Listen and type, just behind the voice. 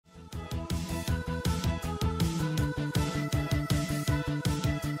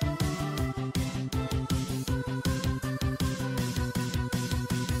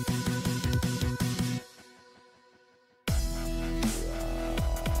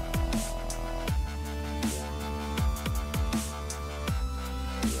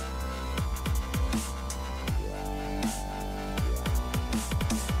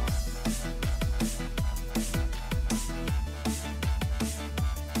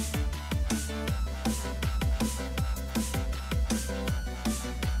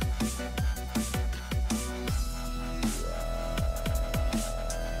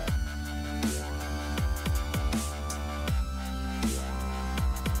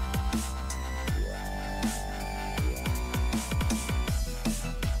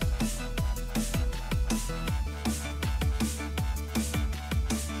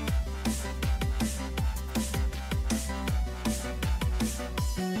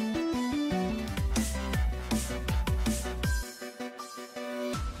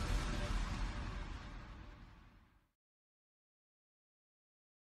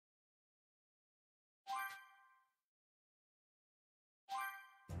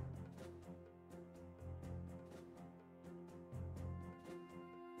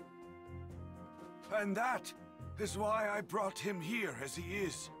And that is why I brought him here as he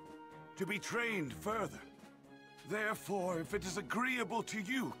is, to be trained further. Therefore, if it is agreeable to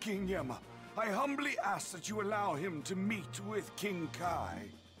you, King Yema, I humbly ask that you allow him to meet with King Kai.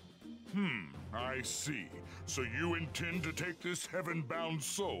 I see. So you intend to take this heaven-bound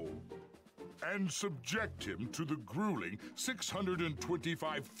soul and subject him to the grueling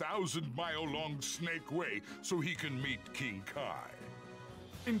 625,000-mile-long Snake Way so he can meet King Kai.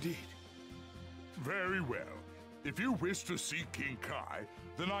 Indeed. Very well. If you wish to see King Kai,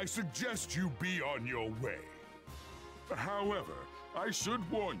 then I suggest you be on your way. However, I should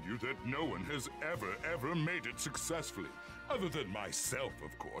warn you that no one has ever made it successfully, other than myself,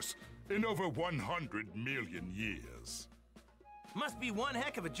 of course, in over 100 million years. Must be one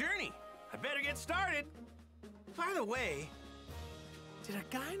heck of a journey. I better get started. By the way, did a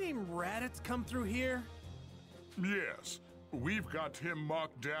guy named Raditz come through here? Yes, we've got him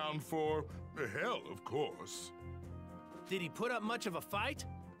marked down for hell, of course. Did he put up much of a fight?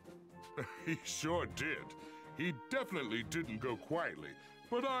 He sure did. He definitely didn't go quietly,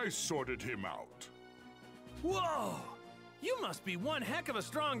 but I sorted him out. Whoa! You must be one heck of a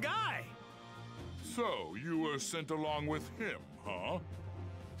strong guy! So, you were sent along with him, huh?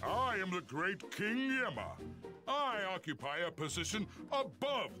 I am the great King Yema. I occupy a position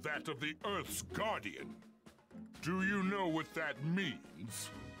above that of the Earth's guardian. Do you know what that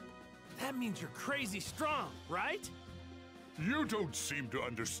means? That means you're crazy strong, right? You don't seem to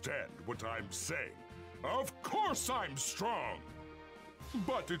understand what I'm saying. Of course I'm strong!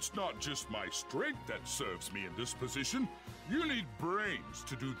 But it's not just my strength that serves me in this position. You need brains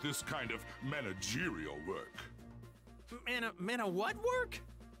to do this kind of managerial work. Mana what work?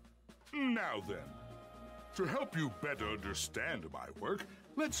 Now then, to help you better understand my work,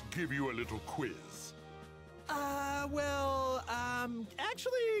 let's give you a little quiz.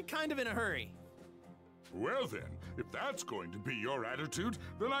 Actually kind of in a hurry. Well then, if that's going to be your attitude,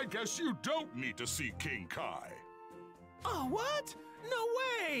 then I guess you don't need to see King Kai. Oh, what? No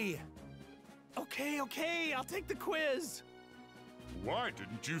way! Okay, I'll take the quiz. Why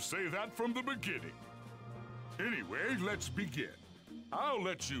didn't you say that from the beginning? Anyway, let's begin. I'll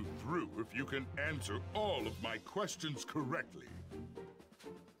let you through if you can answer all of my questions correctly.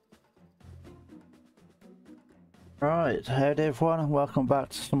 Right, howdy everyone, welcome back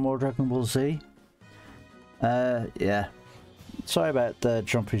to some more Dragon Ball Z. Yeah. Sorry about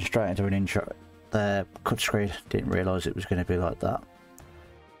jumping straight into an intro. Cut screen, didn't realise it was going to be like that.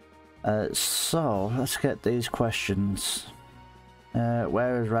 So, let's get these questions.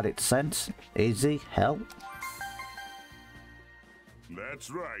 Where is Raditz sent? Easy, hell.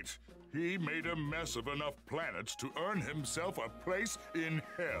 That's right. He made a mess of enough planets to earn himself a place in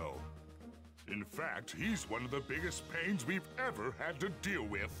hell. In fact, he's one of the biggest pains we've ever had to deal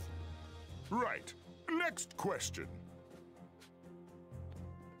with. Right. Next question.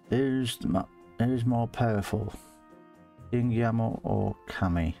 Who's more powerful? King Yama or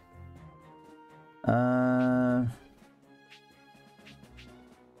Kami? I'll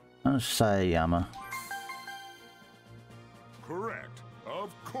say Yama. Correct.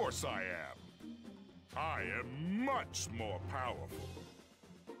 Of course I am. I am much more powerful.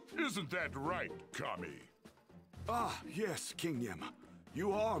 Isn't that right, Kami? Ah, yes, King Yema.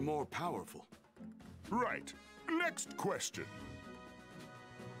 You are more powerful. Right. Next question.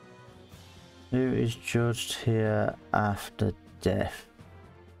 Who is judged here after death?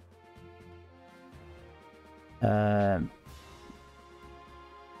 I'm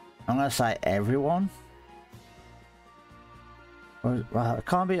gonna say everyone. Well, it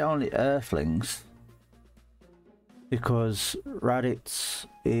can't be only Earthlings, because Raditz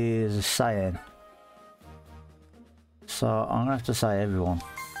is a Saiyan. So I'm gonna have to say everyone.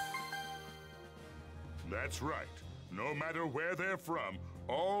 That's right. No matter where they're from,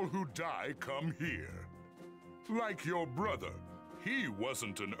 all who die come here. Like your brother, he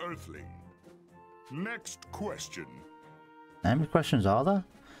wasn't an Earthling. Next question. How many questions are there?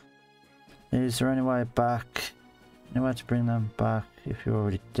 Is there any way back? Any way to bring them back if you're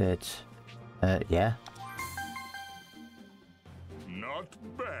already dead? Yeah. Not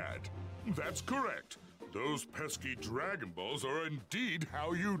bad. That's correct. Those pesky Dragon Balls are indeed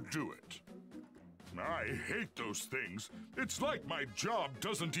how you do it. I hate those things. It's like my job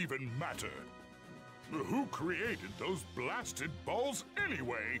doesn't even matter. Who created those blasted balls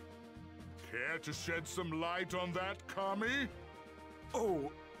anyway? Care to shed some light on that, Kami?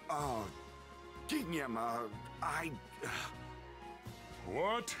 Oh, King Yema,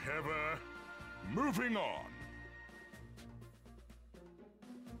 Whatever. Moving on.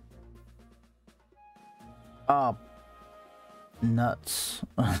 nuts.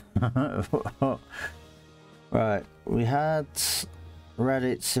 Right, we had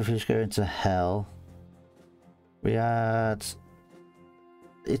Reddit's if he's going to hell. We had...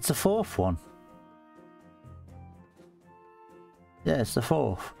 It's the fourth one. Yeah, it's the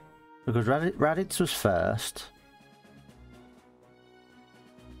fourth. Because Raditz was first.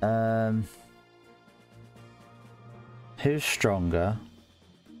 Who's stronger?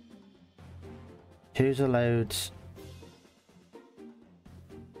 Who's allowed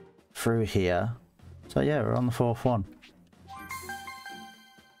through here? So yeah, we're on the fourth one.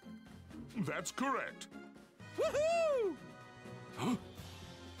 That's correct. Woohoo!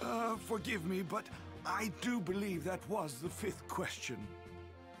 Forgive me, but I do believe that was the fifth question.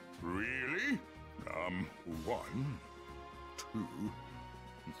 Really? 1, 2,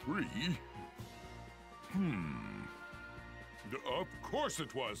 3. Of course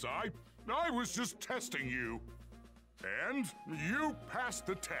it was. I was just testing you. And you passed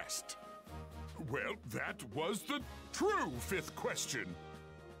the test. Well, that was the true fifth question.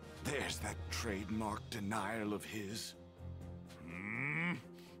 There's that trademark denial of his.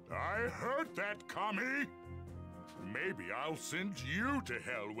 I heard that, Kami. Maybe I'll send you to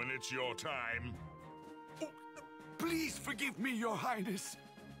hell when it's your time. Oh, please forgive me, Your Highness.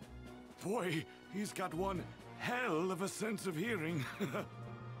 Boy, he's got one hell of a sense of hearing.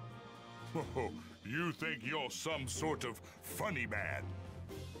 Oh, you think you're some sort of funny man?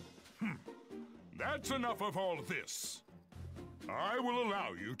 That's enough of all this. I will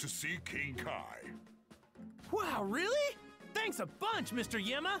allow you to see King Kai. Wow, really? Thanks a bunch, Mr.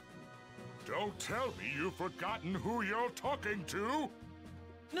 Yema. Don't tell me you've forgotten who you're talking to.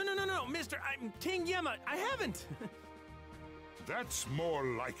 No, Mr. I'm King Yema. I haven't. That's more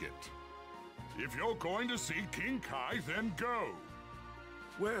like it. If you're going to see King Kai, then go.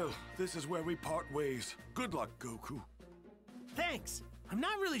 Well, this is where we part ways. Good luck, Goku. Thanks. I'm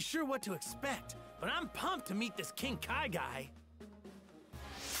not really sure what to expect, but I'm pumped to meet this King Kai guy.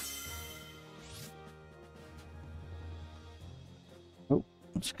 Oh,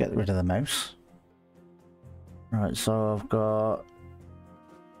 let's get rid of the mouse. Right, so I've got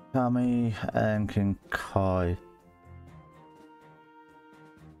Kami and King Kai.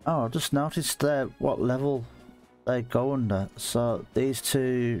 Oh, I just noticed that what level they go under. So these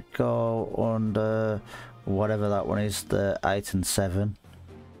two go under whatever that one is, the 8 and 7.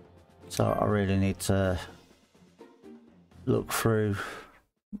 So I really need to look through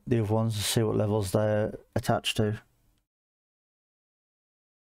the other ones to see what levels they're attached to.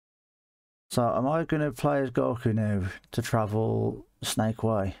 So am I going to play as Goku now to travel Snake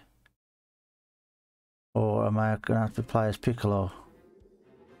Way? Or am I going to have to play as Piccolo?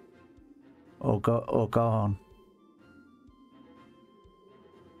 Or Gohan?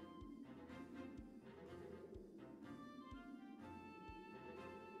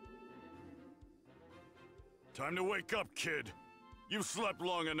 Time to wake up, kid. You've slept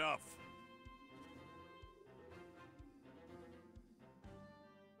long enough.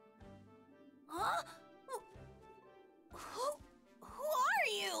 Huh? Who are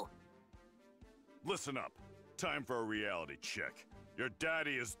you? Listen up. Time for a reality check. Your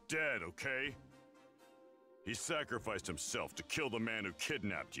daddy is dead, okay? He sacrificed himself to kill the man who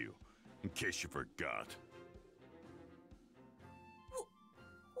kidnapped you, in case you forgot.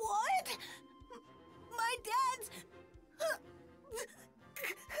 What? My dad's...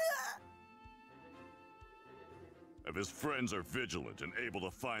 If his friends are vigilant and able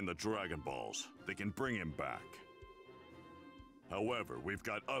to find the Dragon Balls, they can bring him back. However, we've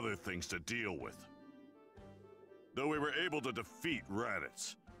got other things to deal with. Though we were able to defeat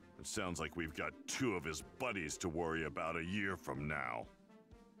Raditz, it sounds like we've got 2 of his buddies to worry about a year from now.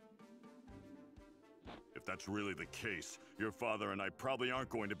 If that's really the case, your father and I probably aren't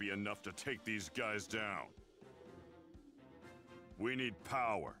going to be enough to take these guys down. We need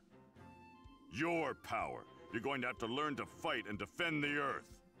power. Your power. You're going to have to learn to fight and defend the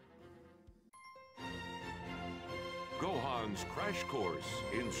Earth. Gohan's crash course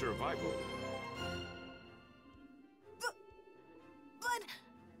in survival. But...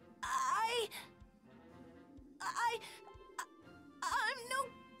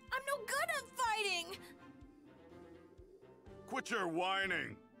 I'm no good at fighting! Quit your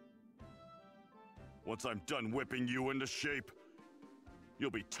whining! Once I'm done whipping you into shape,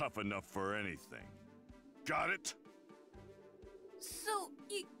 you'll be tough enough for anything. Got it? So,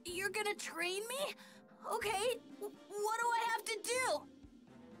 you're gonna train me? Okay, what do I have to do?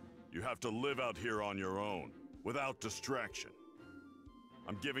 You have to live out here on your own, without distraction.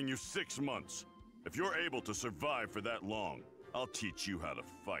 I'm giving you 6 months. If you're able to survive for that long, I'll teach you how to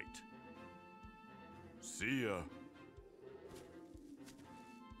fight. See ya.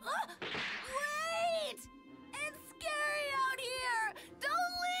 Wait! It's scary out here!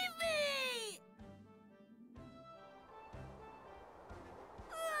 Don't leave me!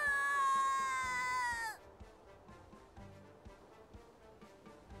 Ah!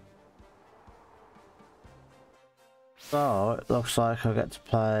 So, it looks like I get to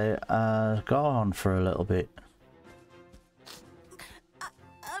play as Gohan for a little bit.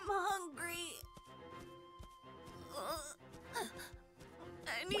 I'm hungry.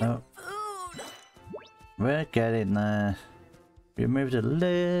 I need Oh. food. We're getting there. If you moved a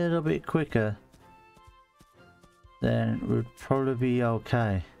little bit quicker, then we'd probably be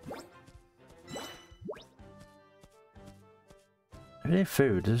okay. Any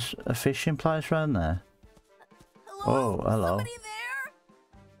food? There's a fishing place around there. Hello? Oh, hello. Somebody there?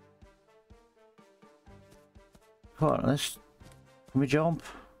 Come on, let's... Can we jump?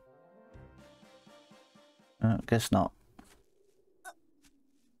 Guess not.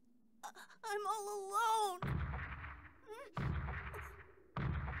 I'm all alone.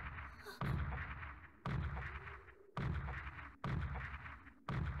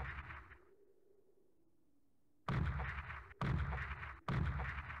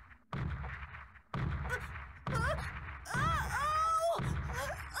 Help!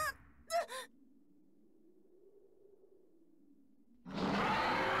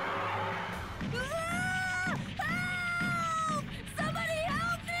 Somebody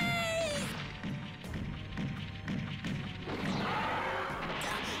help me!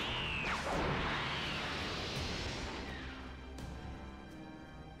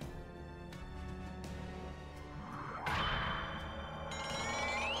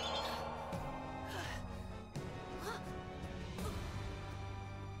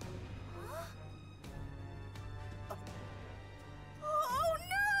 Oh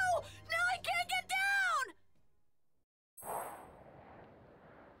no! Now I can't get down!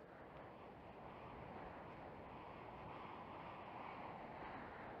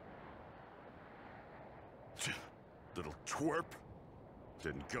 Little twerp.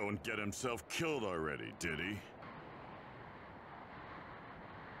 Didn't go and get himself killed already, did he?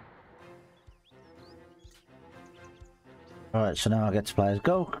 Alright, so now I get to play as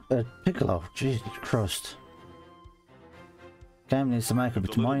Piccolo. Jesus Christ. Game needs to make up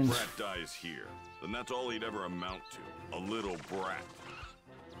its The little mind. brat dies here, then that's all he'd ever amount to. A little brat.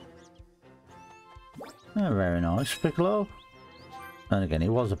 Oh, very nice, Piccolo. And again, he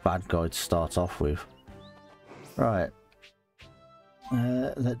was a bad guy to start off with. Right.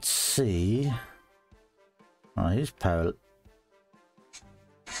 Let's see. Oh, he's power.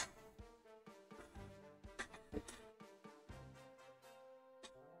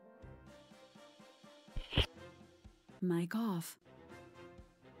 Mic off.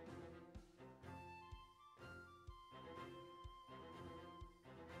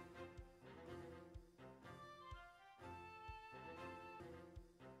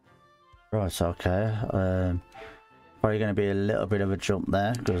 Right, okay. Probably going to be a little bit of a jump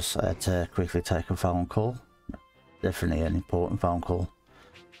there because I had to quickly take a phone call. Definitely an important phone call.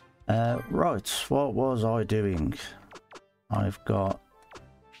 Right, what was I doing? I've got...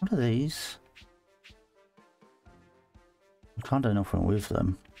 What are these? I can't do nothing with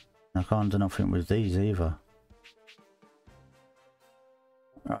them. I can't do nothing with these either.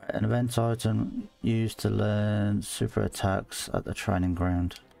 Right, an event item used to learn super attacks at the training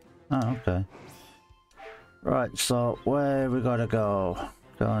ground. Oh, okay. Right, so where we gotta go?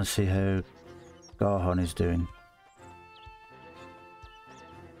 Go and see how Gohan is doing.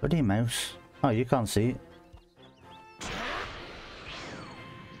 Bloody mouse. Oh, you can't see it.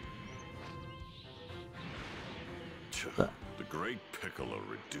 The great Piccolo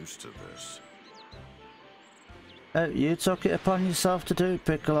reduced to this. You took it upon yourself to do,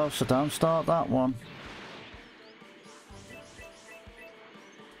 Piccolo, so don't start that one.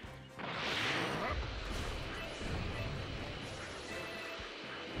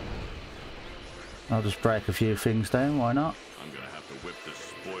 I'll just break a few things down, why not? I'm gonna have to whip this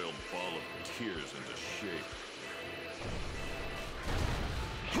spoiled ball of tears into shape.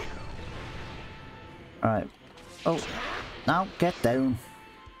 Alright. Oh, now get down.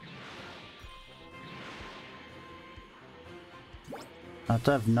 I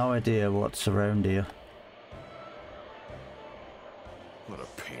have no idea what's around here. What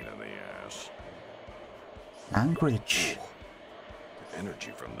a pain in the ass. Anchorage. The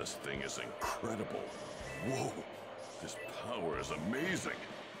energy from this thing is incredible. Whoa, this power is amazing.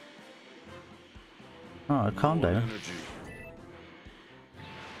 Oh, calm Low down. energy.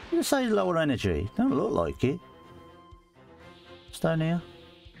 You say lower energy. Don't look like it. It's down here.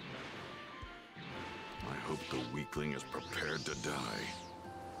 I hope the weakling is prepared to die.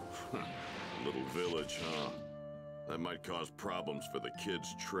 Little village, huh? That might cause problems for the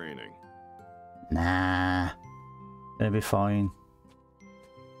kids' training. Nah. It'll be fine.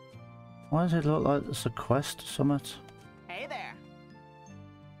 Why does it look like it's a quest or something? Hey there.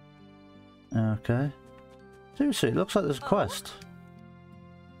 Okay. Seriously, it looks like there's a quest.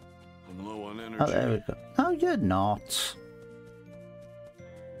 I'm low on energy. Oh, there we go. Oh, you're not.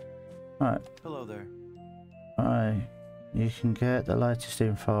 Right. Hello there. Alright. You can get the latest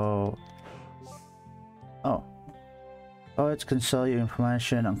info. Oh. Guides can sell you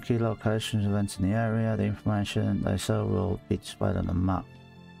information on key locations, events in the area. The information they sell will be displayed on the map.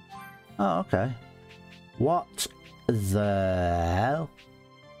 Oh, okay. What the hell?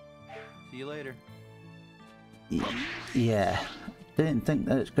 See you later. Yeah. Didn't think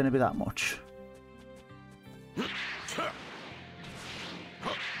that it's going to be that much.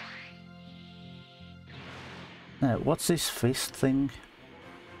 Now, what's this fist thing?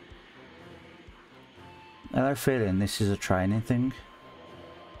 I have a feeling this is a training thing.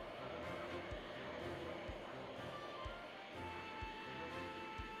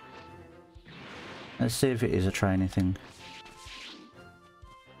 Let's see if it is a training thing.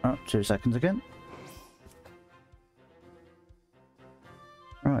 Oh, 2 seconds again.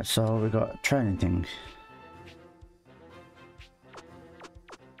 Right, so we got a training thing.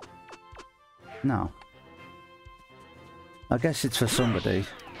 No. I guess it's for somebody.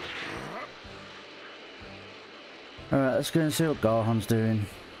 Alright, let's go and see what Gohan's doing.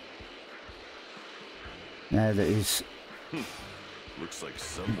 Now that he's... Looks like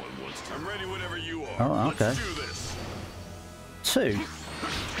someone wants to... I'm ready whenever you are. Oh, okay. Let's do this. 2?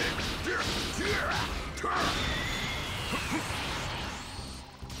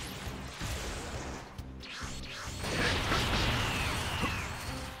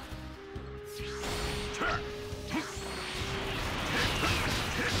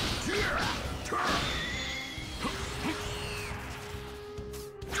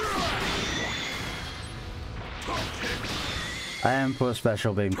 I am put a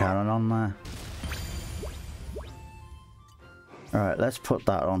special beam cannon on there. Alright, let's put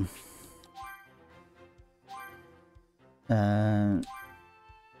that on.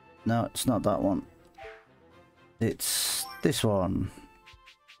 No, it's not that one. It's this one.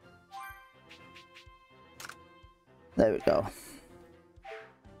 There we go.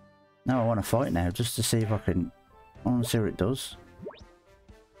 Now I want to fight now, just to see if I can... I want to see what it does.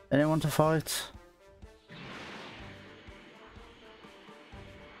 Anyone to fight?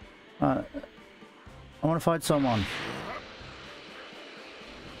 I want to fight someone.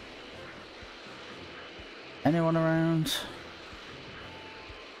 Anyone around?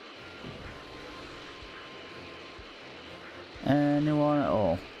 Anyone at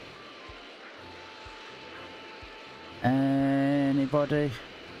all? Anybody?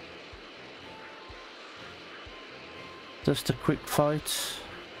 Just a quick fight.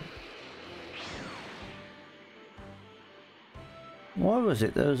 Why was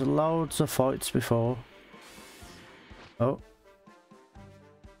it? There was loads of fights before. Oh.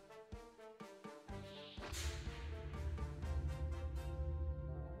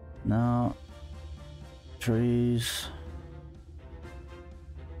 No. Trees.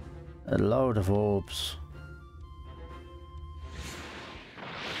 A load of orbs.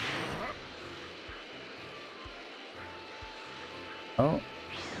 Oh.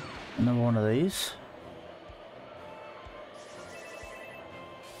 Another one of these.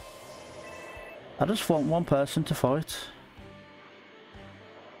 I just want one person to fight.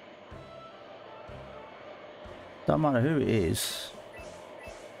 Don't matter who it is.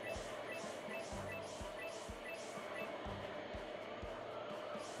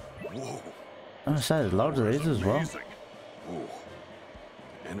 Whoa. I say there's loads of these as well. Amazing. Ooh.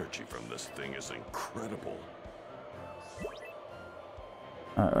 The energy from this thing is incredible.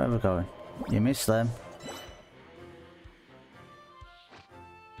 Alright, where are we going? You missed them.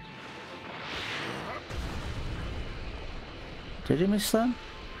 Did you miss them?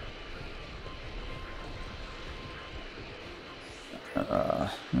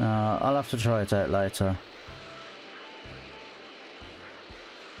 No, I'll have to try it out later.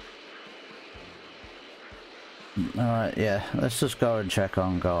 Alright, yeah, let's just go and check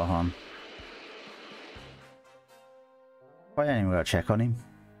on Gohan. Why ain't we gotta check on him?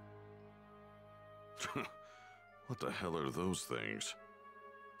 What the hell are those things?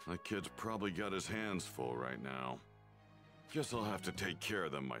 That kid's probably got his hands full right now. Guess I'll have to take care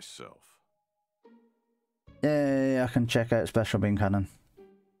of them myself. Yeah, I can check out Special Beam Cannon.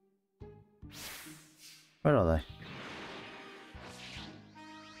 Where are they?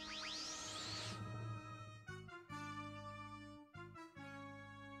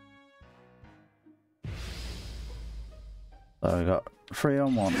 So we got 3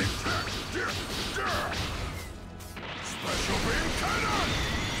 on 1. Special beam cannon!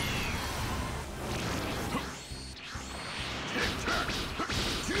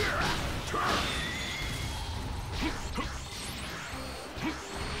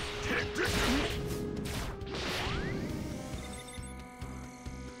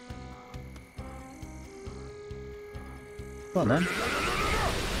 Go on then.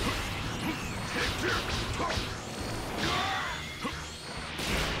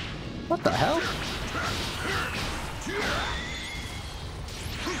 What the hell?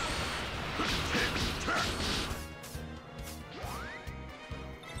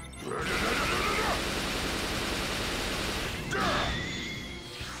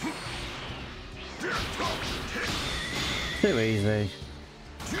 Too easy.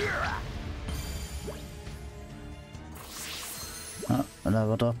 Oh, I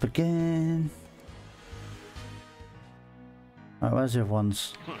leveled up again. Right, where's the other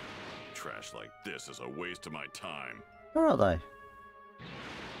ones? Trash like this is a waste of my time. Where are they?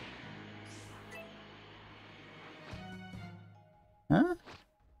 Huh?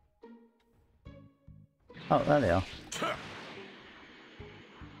 Oh, there they are.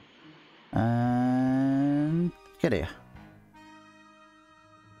 And get here.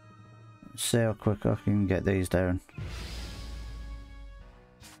 See how quick I can get these down.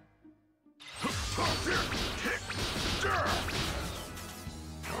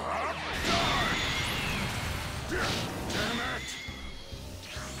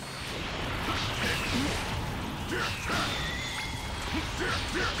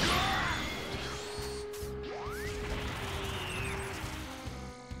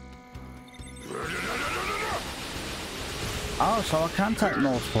 Oh, so I can take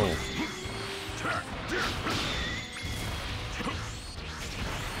multiple.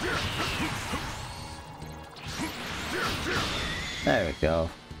 There we go.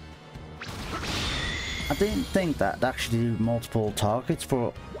 I didn't think that actually do multiple targets,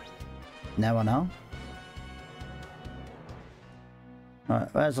 but now I know. Right,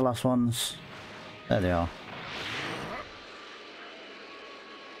 where's the last ones? There they are.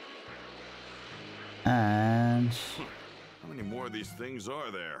 And How many more of these things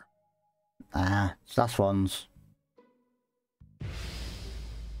are there? it's last ones.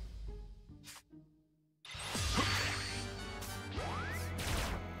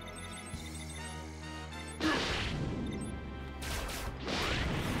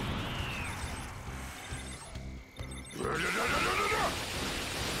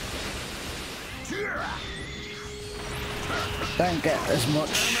 Don't get as much.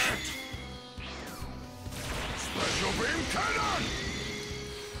 Special beam cannon!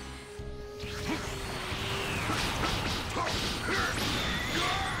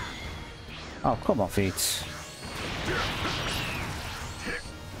 Oh, come on, feet.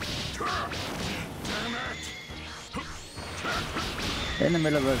 In the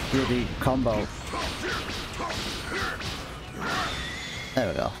middle of a bloody combo. There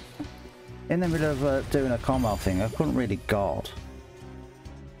we go. In the middle of doing a combo thing, I couldn't really guard.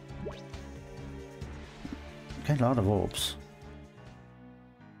 Okay, a lot of orbs.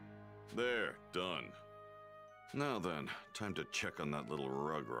 There, done. Now then, time to check on that little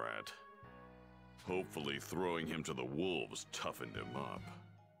rugrat. Hopefully throwing him to the wolves toughened him up.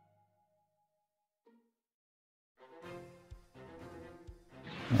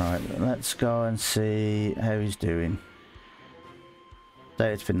 Right, let's go and see how he's doing.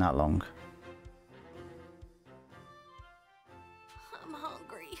 It's been that long. I'm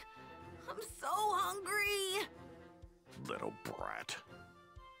hungry. I'm so hungry. Little brat.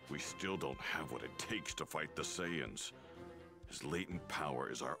 We still don't have what it takes to fight the Saiyans. His latent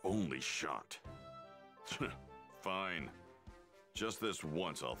power is our only shot. Fine. Just this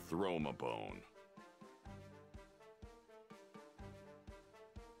once I'll throw him a bone.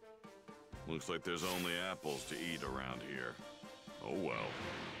 Looks like there's only apples to eat around here. Oh well.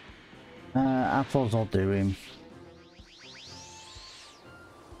 Apples will do him.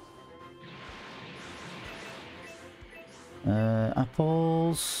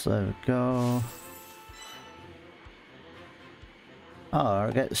 Apples, there we go. Oh,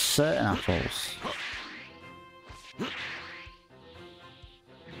 I get certain apples. Now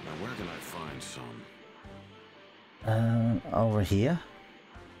where can I find some? Over here.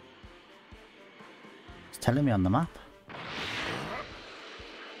 It's telling me on the map.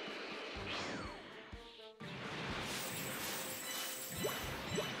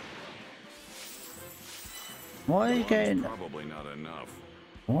 Why are you getting... Probably not enough.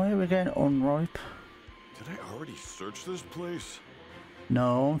 Why are we getting unripe? Did I already search this place?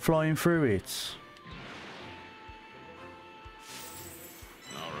 No, I'm flying through it.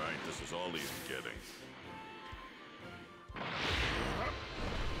 is all he's getting.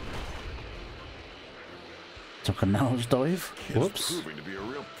 Took a nosedive. Kid's Whoops. proving to be a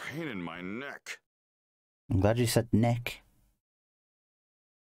real pain in my neck. I'm glad you said neck.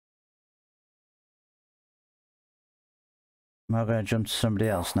 Am I going to jump to somebody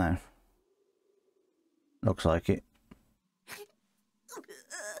else now? Looks like it.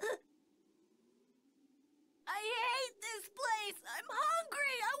 I hate this place. I'm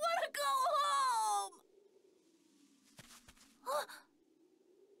hungry. I want to go home.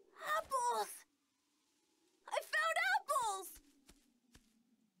 Apples. I found apples.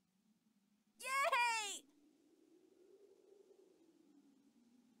 Yay!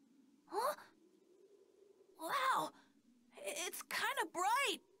 Huh? Wow. It's kind of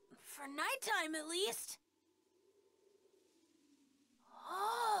bright. For nighttime, at least.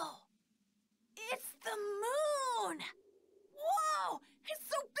 Oh. It's the moon! Whoa! It's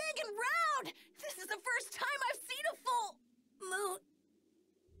so big and round! This is the first time I've seen a full moon.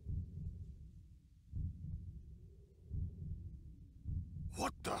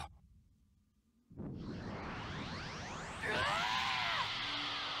 What the?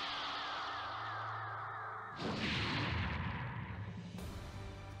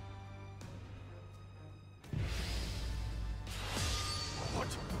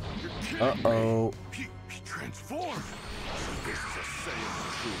 What? You're kidding Uh-oh. me? He transformed. This is a Saiyan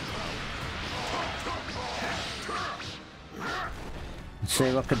true Let's see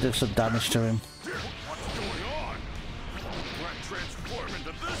if I can do some damage to him. What's going on? Brat transform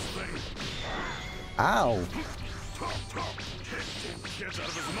into this thing. Ow! Kid's out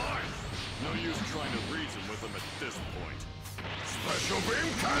of his mind. No use trying to reason with him at this point. Special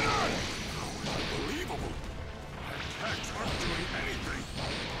beam cannon! Unbelievable. Attacks aren't doing anything.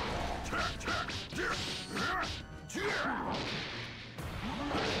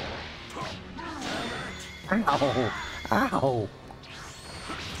 Ow! Ow!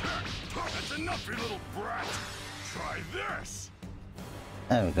 That's enough, you little brat. Try this.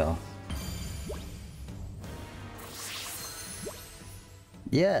 There we go.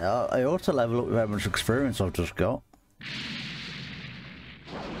 Yeah, I ought to level up with how much experience I've just got.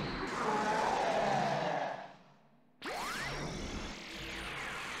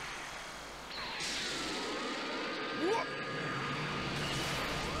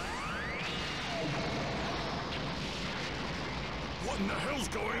 What in the hell's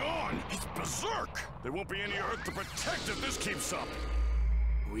going on? He's berserk. There won't be any Earth to protect if this keeps up.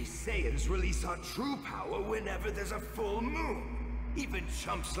 We Saiyans release our true power whenever there's a full moon. Even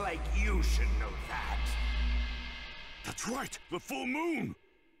chumps like you should know that. That's right, the full moon.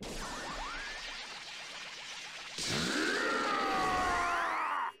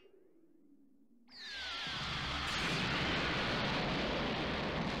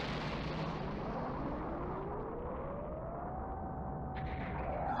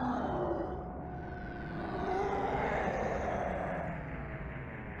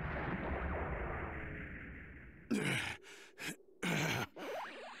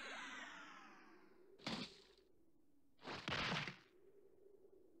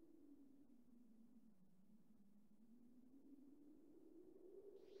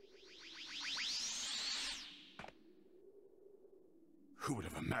 Who would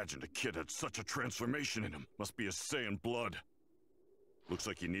have imagined a kid had such a transformation in him? Must be his Saiyan blood. Looks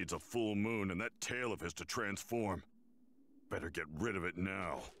like he needs a full moon and that tail of his to transform. Better get rid of it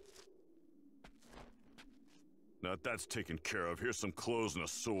now. Now that that's taken care of, here's some clothes and a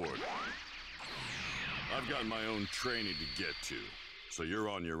sword. I've got my own training to get to, so you're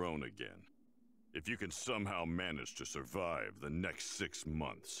on your own again. If you can somehow manage to survive the next 6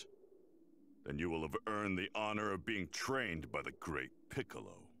 months, then you will have earned the honor of being trained by the great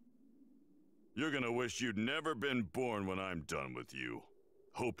Piccolo. You're gonna wish you'd never been born when I'm done with you.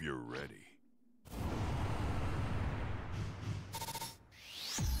 Hope you're ready.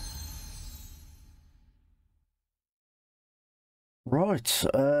 Right,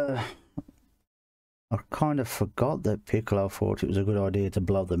 I kind of forgot that Piccolo thought it was a good idea to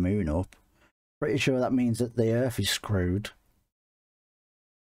blow the moon up. Pretty sure that means that the Earth is screwed.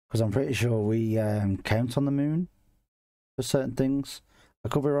 Because I'm pretty sure we count on the moon for certain things. I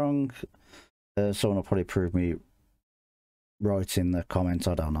could be wrong. Someone will probably prove me right in the comments,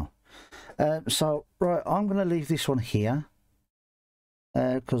 I don't know. So, right, I'm going to leave this one here.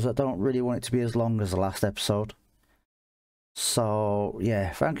 Because I don't really want it to be as long as the last episode. So,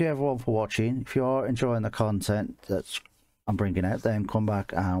 yeah, thank you everyone for watching. If you are enjoying the content that I'm bringing out, then come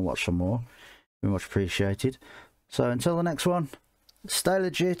back and watch some more. Be much appreciated. So, until the next one, stay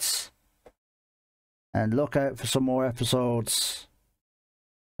legit. And look out for some more episodes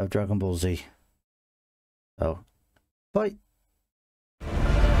of Dragon Ball Z. So, bye.